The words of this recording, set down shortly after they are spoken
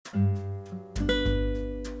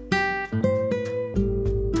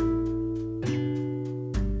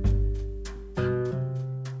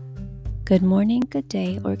Good morning, good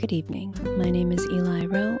day, or good evening. My name is Eli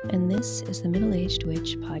Rowe, and this is the Middle-Aged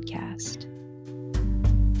Witch Podcast.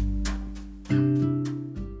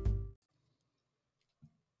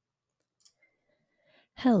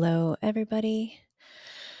 Hello, everybody.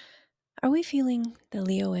 Are we feeling the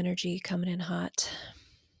Leo energy coming in hot?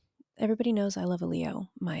 Everybody knows I love a Leo.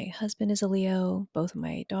 My husband is a Leo. Both of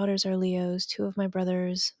my daughters are Leos. 2 of my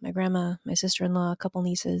brothers, my grandma, my sister-in-law, a couple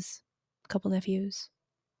nieces, a couple nephews.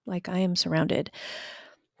 Like, I am surrounded.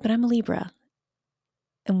 But I'm a Libra,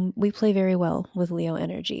 and we play very well with Leo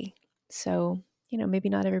energy. So, maybe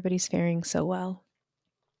not everybody's faring so well.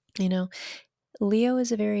 Leo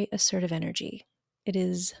is a very assertive energy. It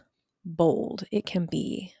is bold. It can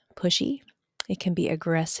be pushy. It can be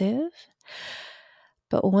aggressive.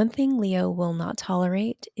 But one thing Leo will not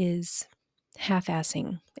tolerate is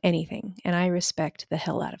half-assing anything. And I respect the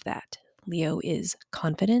hell out of that. Leo is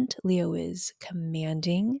confident. Leo is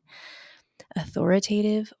commanding,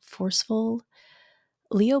 authoritative, forceful.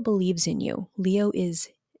 Leo believes in you. Leo is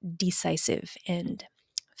decisive and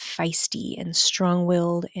feisty and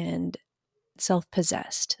strong-willed and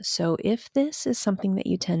self-possessed. So if this is something that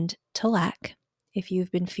you tend to lack, if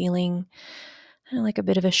you've been feeling like a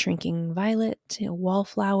bit of a shrinking violet,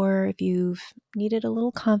 wallflower, if you've needed a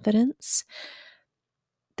little confidence,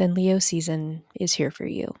 then Leo season is here for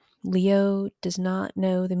you. Leo does not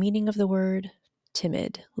know the meaning of the word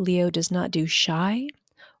timid. Leo does not do shy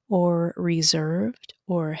or reserved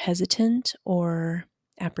or hesitant or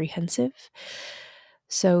apprehensive.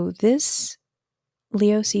 So this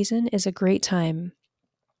Leo season is a great time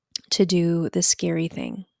to do the scary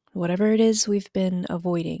thing. Whatever it is we've been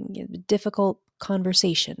avoiding, difficult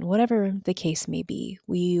conversation, whatever the case may be,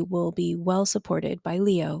 we will be well supported by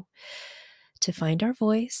Leo to find our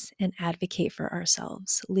voice and advocate for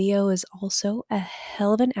ourselves. Leo is also a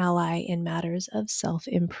hell of an ally in matters of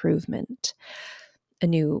self-improvement. A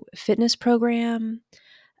new fitness program,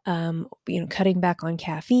 cutting back on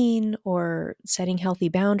caffeine or setting healthy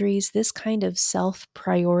boundaries, this kind of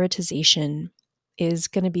self-prioritization is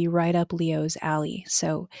going to be right up Leo's alley.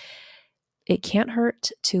 So it can't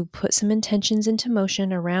hurt to put some intentions into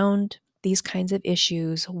motion around these kinds of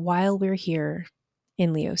issues while we're here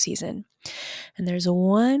in Leo season. And there's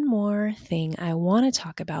one more thing I want to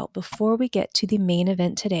talk about before we get to the main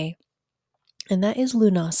event today, and that is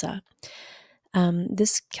Lughnasadh.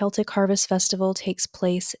 This Celtic Harvest Festival takes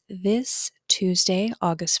place this Tuesday,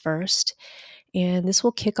 August 1st, and this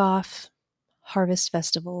will kick off Harvest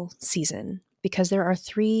Festival season because there are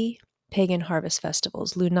 3 pagan harvest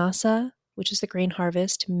festivals: Lughnasadh, which is the grain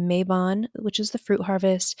harvest, Mabon, which is the fruit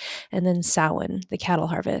harvest, and then Samhain, the cattle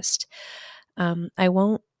harvest. I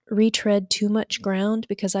won't retread too much ground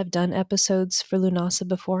because I've done episodes for Lughnasadh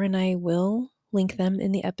before, and I will link them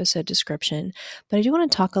in the episode description. But I do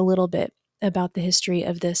want to talk a little bit about the history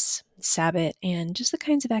of this Sabbath and just the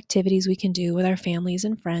kinds of activities we can do with our families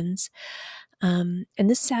and friends. And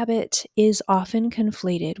this Sabbath is often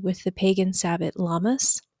conflated with the pagan Sabbath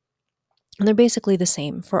Lammas. And they're basically the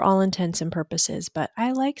same for all intents and purposes, but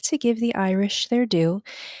I like to give the Irish their due,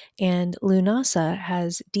 and Lughnasadh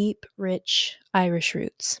has deep, rich Irish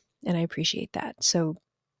roots, and I appreciate that. So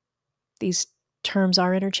these terms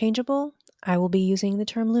are interchangeable. I will be using the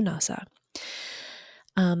term Lughnasadh.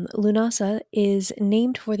 Lughnasadh is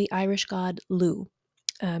named for the Irish god Lugh.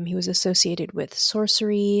 He was associated with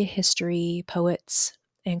sorcery, history, poets,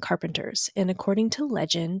 and carpenters. And according to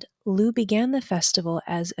legend, Lugh began the festival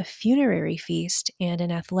as a funerary feast and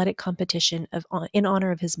an athletic competition in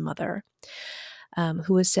honor of his mother,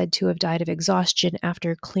 who was said to have died of exhaustion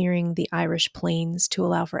after clearing the Irish plains to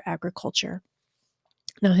allow for agriculture.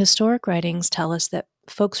 Now, historic writings tell us that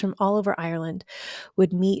folks from all over Ireland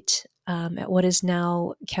would meet at what is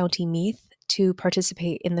now County Meath to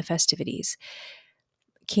participate in the festivities.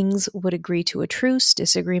 Kings would agree to a truce,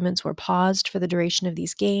 disagreements were paused for the duration of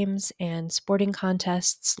these games, and sporting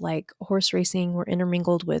contests like horse racing were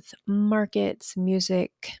intermingled with markets,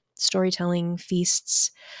 music, storytelling,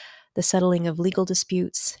 feasts, the settling of legal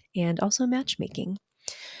disputes, and also matchmaking.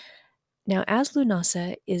 Now, as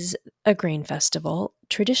Lughnasadh is a grain festival,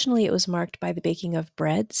 traditionally it was marked by the baking of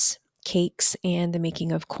breads, cakes, and the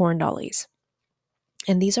making of corn dollies.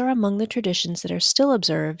 And these are among the traditions that are still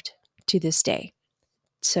observed to this day.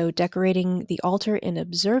 So decorating the altar in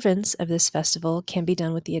observance of this festival can be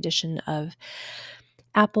done with the addition of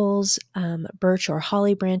apples, birch or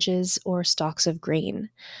holly branches, or stalks of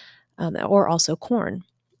grain, or also corn,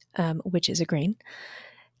 which is a grain.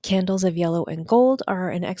 Candles of yellow and gold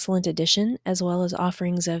are an excellent addition, as well as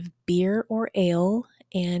offerings of beer or ale,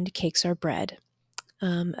 and cakes or bread.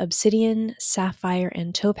 Obsidian, sapphire,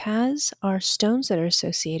 and topaz are stones that are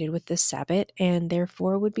associated with this Sabbat and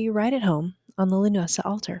therefore would be right at home on the Lughnasadh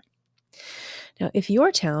altar. Now, if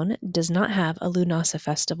your town does not have a Lughnasadh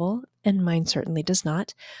festival, and mine certainly does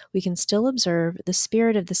not, we can still observe the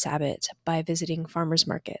spirit of the Sabbat by visiting farmers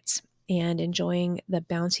markets and enjoying the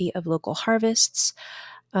bounty of local harvests.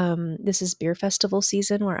 This is beer festival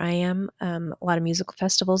season where I am, a lot of musical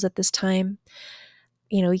festivals at this time.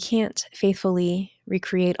 We can't faithfully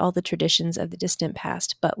recreate all the traditions of the distant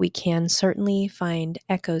past, but we can certainly find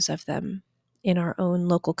echoes of them in our own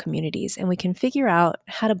local communities, and we can figure out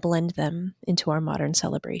how to blend them into our modern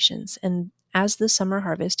celebrations. And as the summer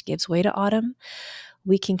harvest gives way to autumn,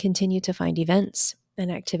 we can continue to find events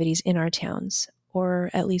and activities in our towns,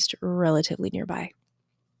 or at least relatively nearby,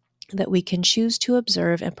 that we can choose to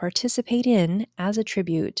observe and participate in as a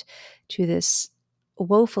tribute to this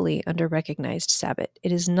woefully under-recognized Sabbath.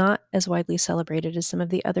 It is not as widely celebrated as some of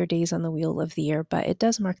the other days on the wheel of the year, but it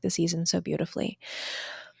does mark the season so beautifully.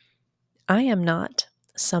 I am not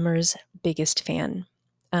summer's biggest fan.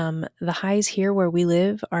 The highs here where we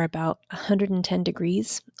live are about 110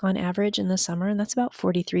 degrees on average in the summer, and that's about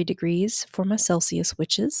 43 degrees for my Celsius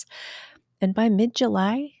witches. And by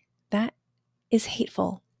mid-July, that is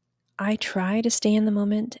hateful. I try to stay in the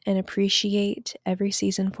moment and appreciate every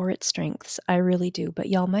season for its strengths. I really do. But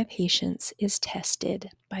y'all, my patience is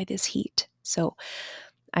tested by this heat. So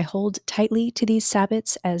I hold tightly to these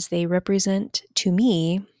Sabbats as they represent to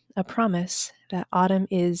me a promise that autumn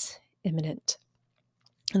is imminent.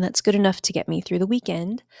 And that's good enough to get me through the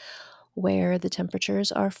weekend, where the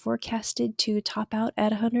temperatures are forecasted to top out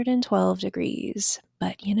at 112 degrees.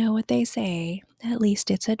 But you know what they say, at least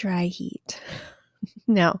it's a dry heat.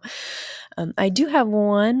 Now, I do have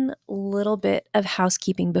one little bit of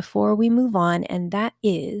housekeeping before we move on, and that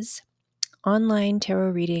is online tarot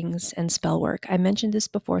readings and spell work. I mentioned this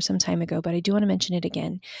before some time ago, but I do want to mention it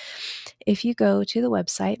again. If you go to the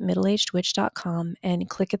website, middleagedwitch.com, and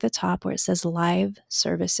click at the top where it says live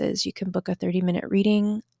services, you can book a 30-minute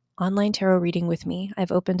reading, online tarot reading with me.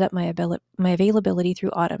 I've opened up my availability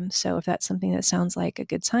through autumn, so if that's something that sounds like a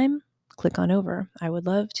good time, click on over. I would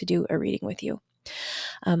love to do a reading with you.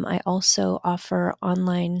 I also offer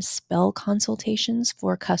online spell consultations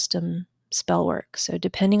for custom spell work. So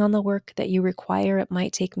depending on the work that you require, it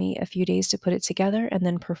might take me a few days to put it together and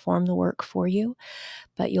then perform the work for you.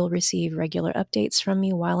 But you'll receive regular updates from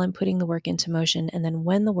me while I'm putting the work into motion. And then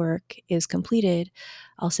when the work is completed,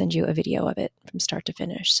 I'll send you a video of it from start to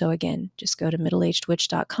finish. So again, just go to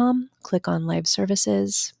middleagedwitch.com, click on live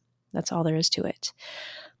services. That's all there is to it.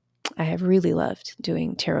 I have really loved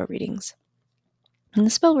doing tarot readings. And the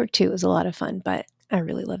spell work too is a lot of fun, but I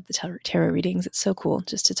really love the tarot readings. It's so cool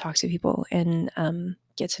just to talk to people and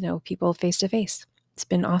get to know people face to face. It's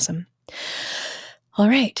been awesome. All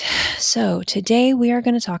right, so today we are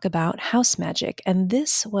going to talk about house magic, and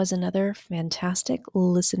this was another fantastic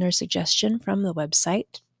listener suggestion from the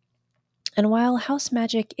website. And while house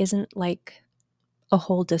magic isn't like a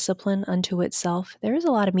whole discipline unto itself, there is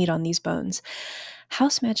a lot of meat on these bones.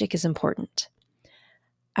 House magic is important.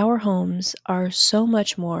 Our homes are so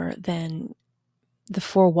much more than the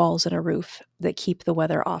four walls and a roof that keep the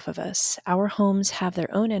weather off of us. Our homes have their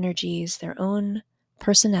own energies, their own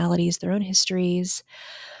personalities, their own histories,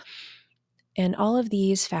 and all of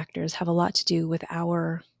these factors have a lot to do with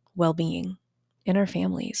our well-being and our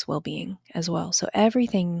family's well-being as well. So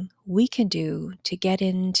everything we can do to get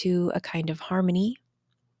into a kind of harmony,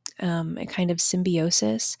 a kind of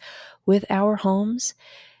symbiosis with our homes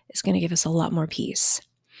is going to give us a lot more peace.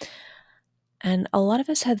 And a lot of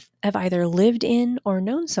us have either lived in or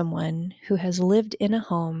known someone who has lived in a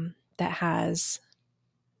home that has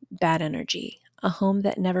bad energy, a home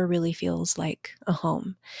that never really feels like a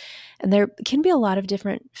home. And there can be a lot of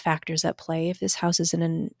different factors at play. If this house is in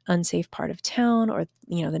an unsafe part of town, or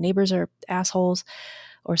the neighbors are assholes,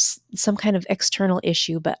 or some kind of external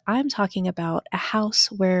issue. But I'm talking about a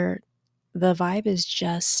house where the vibe is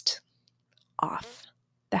just off.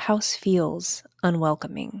 The house feels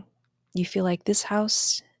unwelcoming. You feel like this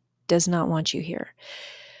house does not want you here.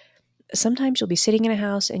 Sometimes you'll be sitting in a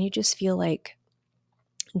house and you just feel like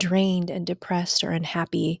drained and depressed or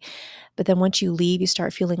unhappy. But then once you leave, you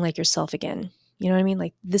start feeling like yourself again. You know what I mean?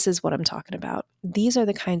 Like, this is what I'm talking about. These are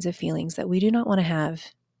the kinds of feelings that we do not want to have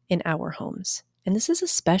in our homes. And this is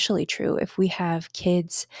especially true if we have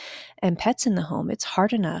kids and pets in the home. It's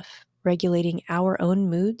hard enough regulating our own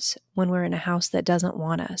moods when we're in a house that doesn't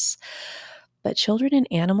want us. But children and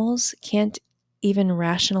animals can't even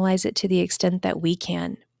rationalize it to the extent that we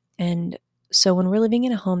can. And so when we're living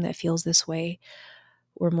in a home that feels this way,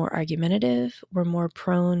 We're more argumentative, we're more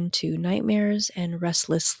prone to nightmares and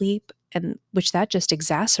restless sleep, and which that just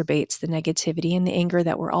exacerbates the negativity and the anger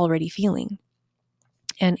that we're already feeling.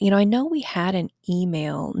 And, I know we had an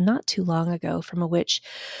email not too long ago from a witch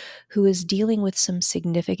who is dealing with some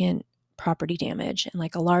significant property damage. And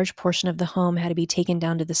like a large portion of the home had to be taken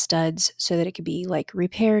down to the studs so that it could be like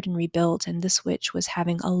repaired and rebuilt. And this witch was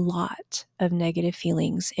having a lot of negative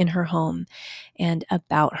feelings in her home and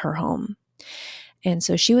about her home. And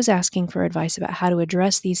so she was asking for advice about how to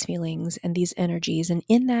address these feelings and these energies. And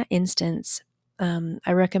in that instance,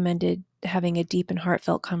 I recommended having a deep and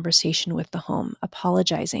heartfelt conversation with the home,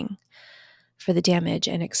 apologizing for the damage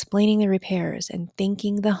and explaining the repairs and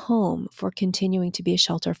thanking the home for continuing to be a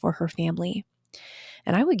shelter for her family.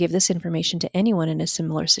 And I would give this information to anyone in a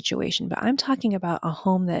similar situation, but I'm talking about a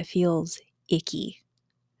home that feels icky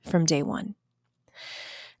from day one.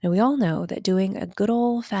 Now, we all know that doing a good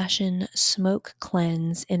old-fashioned smoke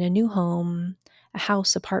cleanse in a new home, a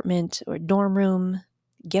house, apartment, or dorm room,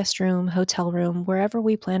 guest room, hotel room, wherever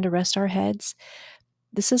we plan to rest our heads,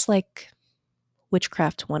 this is like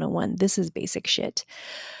Witchcraft 101. This is basic shit,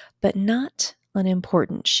 but not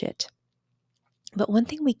unimportant shit. But one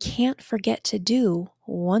thing we can't forget to do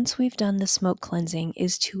once we've done the smoke cleansing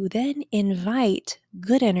is to then invite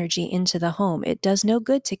good energy into the home. It does no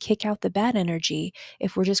good to kick out the bad energy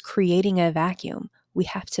if we're just creating a vacuum. We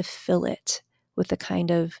have to fill it with the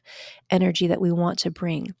kind of energy that we want to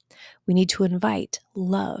bring. We need to invite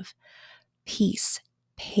love, peace,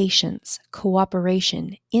 patience,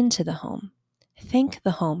 cooperation into the home. Thank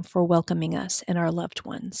the home for welcoming us and our loved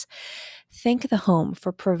ones. Thank the home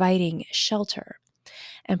for providing shelter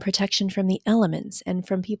and protection from the elements and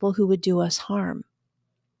from people who would do us harm.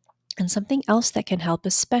 And something else that can help,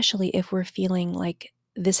 especially if we're feeling like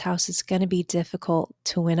this house is going to be difficult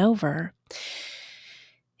to win over,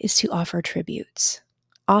 is to offer tributes,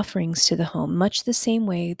 offerings to the home, much the same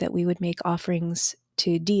way that we would make offerings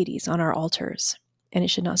to deities on our altars. And it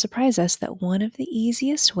should not surprise us that one of the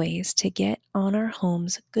easiest ways to get on our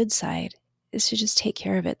home's good side is to just take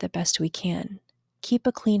care of it the best we can. Keep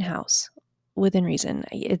a clean house within reason.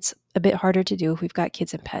 It's a bit harder to do if we've got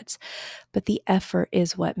kids and pets, but the effort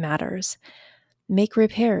is what matters. Make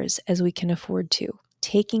repairs as we can afford to.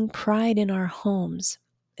 Taking pride in our homes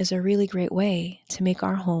is a really great way to make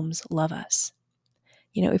our homes love us.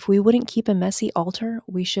 If we wouldn't keep a messy altar,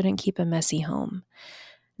 we shouldn't keep a messy home.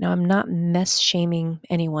 Now, I'm not mess shaming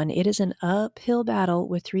anyone. It is an uphill battle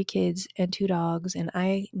with 3 kids and 2 dogs, and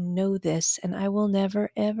I know this, and I will never,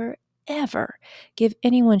 ever, ever give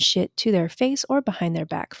anyone shit to their face or behind their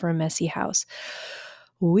back for a messy house.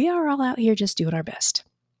 We are all out here just doing our best.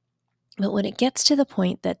 But when it gets to the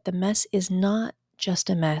point that the mess is not just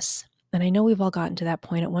a mess, and I know we've all gotten to that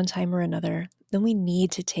point at one time or another, then we need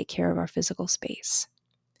to take care of our physical space.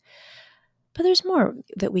 But there's more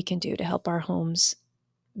that we can do to help our homes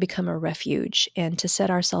become a refuge and to set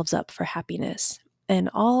ourselves up for happiness. And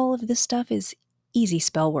all of this stuff is easy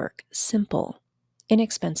spell work, simple,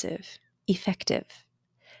 inexpensive, effective,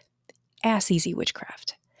 ass easy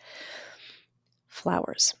witchcraft.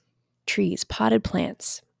 Flowers, trees, potted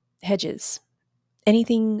plants, hedges,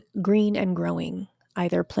 anything green and growing,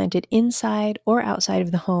 either planted inside or outside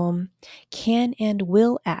of the home, can and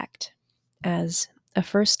will act as a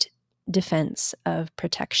first defense of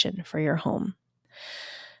protection for your home.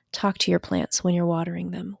 Talk to your plants when you're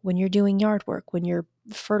watering them, when you're doing yard work, when you're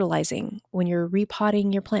fertilizing, when you're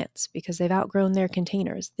repotting your plants because they've outgrown their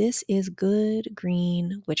containers. This is good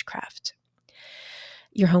green witchcraft.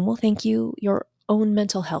 Your home will thank you. Your own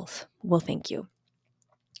mental health will thank you.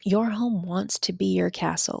 Your home wants to be your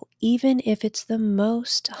castle, even if it's the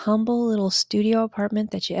most humble little studio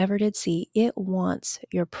apartment that you ever did see. It wants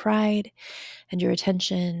your pride and your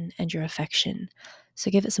attention and your affection.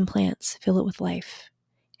 So give it some plants, fill it with life.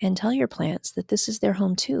 And tell your plants that this is their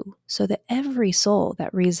home too, so that every soul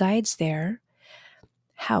that resides there,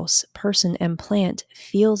 house, person, and plant,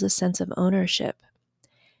 feels a sense of ownership.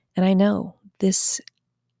 And I know this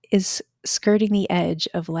is skirting the edge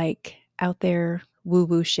of like out there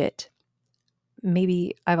woo-woo shit.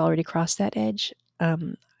 Maybe I've already crossed that edge.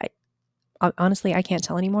 Honestly, I can't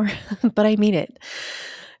tell anymore, but I mean it.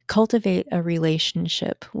 Cultivate a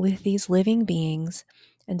relationship with these living beings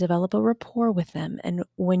and develop a rapport with them. And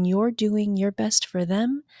when you're doing your best for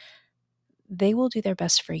them, they will do their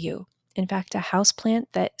best for you. In fact, a houseplant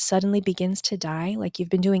that suddenly begins to die, like you've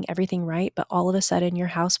been doing everything right, but all of a sudden your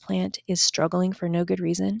houseplant is struggling for no good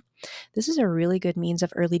reason, this is a really good means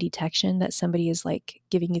of early detection that somebody is like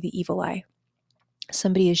giving you the evil eye.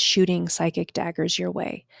 Somebody is shooting psychic daggers your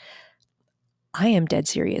way. I am dead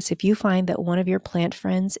serious. If you find that one of your plant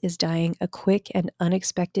friends is dying a quick and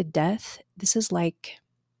unexpected death, this is like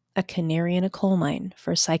a canary in a coal mine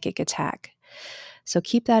for a psychic attack. So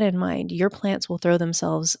keep that in mind. Your plants will throw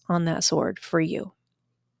themselves on that sword for you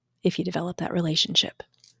if you develop that relationship.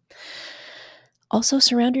 Also,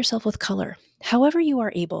 surround yourself with color. However you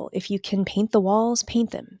are able. If you can paint the walls,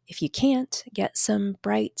 paint them. If you can't, get some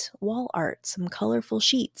bright wall art, some colorful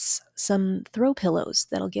sheets, some throw pillows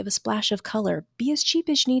that'll give a splash of color. Be as cheap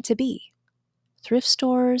as you need to be. Thrift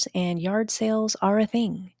stores and yard sales are a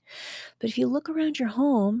thing. But if you look around your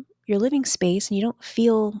home, your living space, and you don't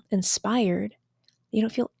feel inspired, you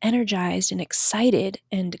don't feel energized and excited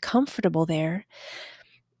and comfortable there,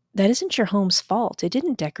 that isn't your home's fault. It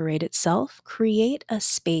didn't decorate itself. Create a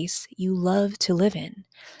space you love to live in.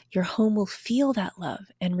 Your home will feel that love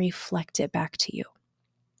and reflect it back to you.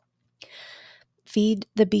 Feed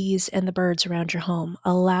the bees and the birds around your home.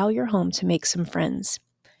 Allow your home to make some friends.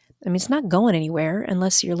 I mean, it's not going anywhere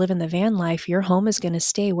unless you're living the van life. Your home is going to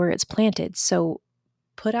stay where it's planted. So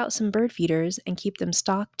put out some bird feeders and keep them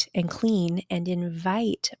stocked and clean and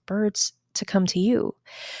invite birds to come to you.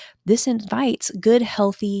 This invites good,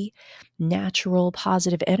 healthy, natural,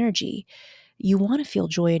 positive energy. You want to feel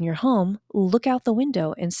joy in your home. Look out the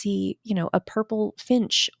window and see, a purple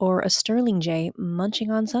finch or a sterling jay munching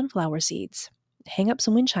on sunflower seeds. Hang up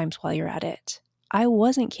some wind chimes while you're at it. I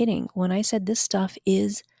wasn't kidding when I said this stuff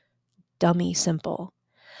is dummy simple.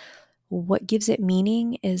 What gives it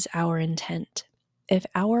meaning is our intent. If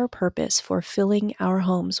our purpose for filling our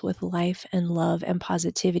homes with life and love and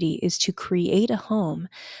positivity is to create a home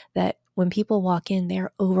that when people walk in,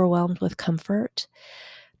 they're overwhelmed with comfort,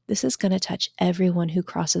 this is going to touch everyone who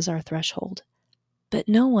crosses our threshold. But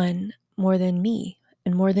no one more than me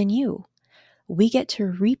and more than you. We get to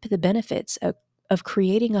reap the benefits of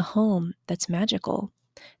creating a home that's magical,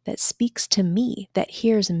 that speaks to me, that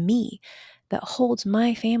hears me, that holds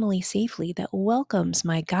my family safely, that welcomes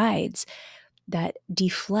my guides, that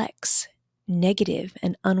deflects negative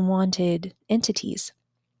and unwanted entities.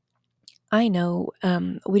 I know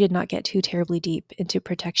we did not get too terribly deep into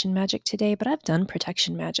protection magic today, but I've done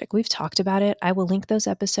protection magic. We've talked about it. I will link those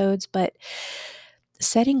episodes, but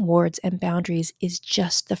setting wards and boundaries is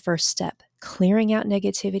just the first step. Clearing out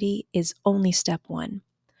negativity is only step one.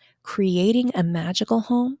 Creating a magical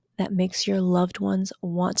home that makes your loved ones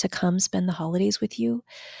want to come spend the holidays with you,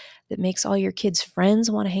 that makes all your kids' friends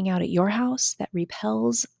want to hang out at your house, that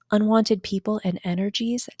repels unwanted people and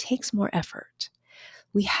energies, that takes more effort.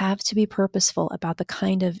 We have to be purposeful about the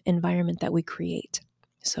kind of environment that we create.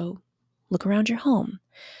 So look around your home.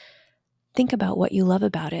 Think about what you love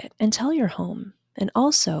about it and tell your home. And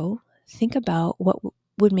also think about what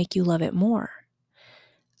would make you love it more.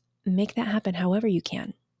 Make that happen however you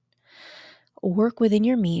can. Work within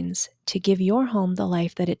your means to give your home the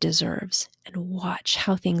life that it deserves and watch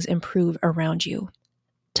how things improve around you.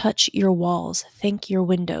 Touch your walls, thank your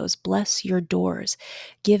windows, bless your doors,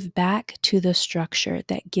 give back to the structure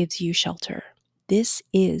that gives you shelter. This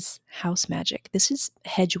is house magic. This is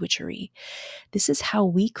hedge witchery. This is how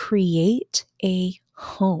we create a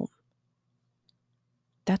home.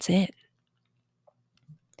 That's it.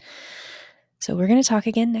 So we're going to talk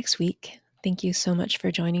again next week. Thank you so much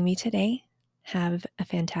for joining me today. Have a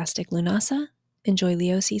fantastic Lughnasadh. Enjoy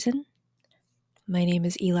Leo season. My name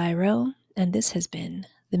is Eli Rowe, and this has been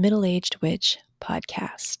the Middle-Aged Witch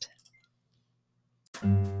Podcast.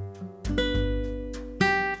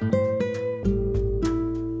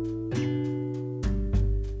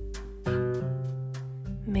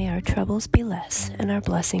 May our troubles be less and our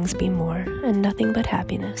blessings be more, and nothing but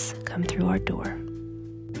happiness come through our door.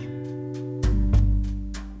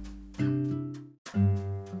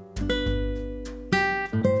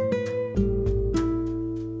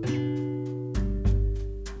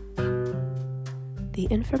 The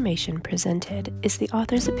information presented is the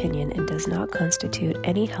author's opinion and does not constitute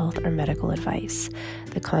any health or medical advice.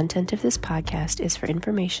 The content of this podcast is for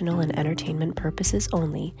informational and entertainment purposes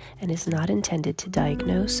only and is not intended to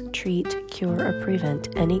diagnose, treat, cure, or prevent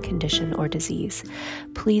any condition or disease.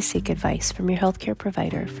 Please seek advice from your healthcare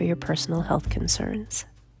provider for your personal health concerns.